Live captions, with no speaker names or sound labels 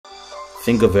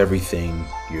Think of everything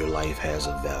your life has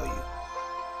of value.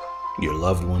 Your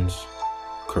loved ones,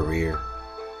 career,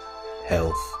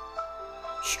 health,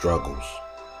 struggles,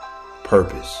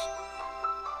 purpose,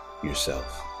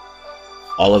 yourself.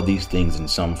 All of these things in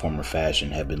some form or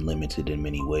fashion have been limited in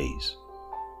many ways.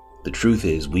 The truth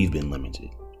is, we've been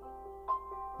limited.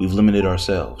 We've limited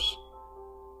ourselves.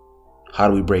 How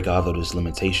do we break out of those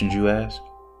limitations, you ask?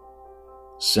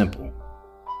 Simple.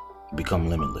 Become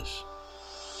limitless.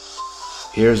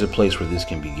 Here's a place where this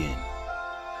can begin.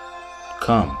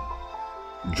 Come,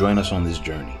 join us on this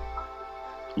journey.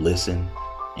 Listen,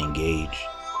 engage,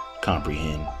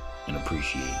 comprehend, and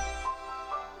appreciate.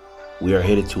 We are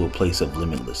headed to a place of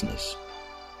limitlessness,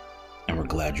 and we're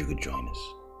glad you could join us.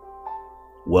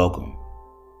 Welcome.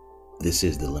 This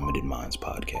is the Limited Minds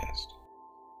Podcast.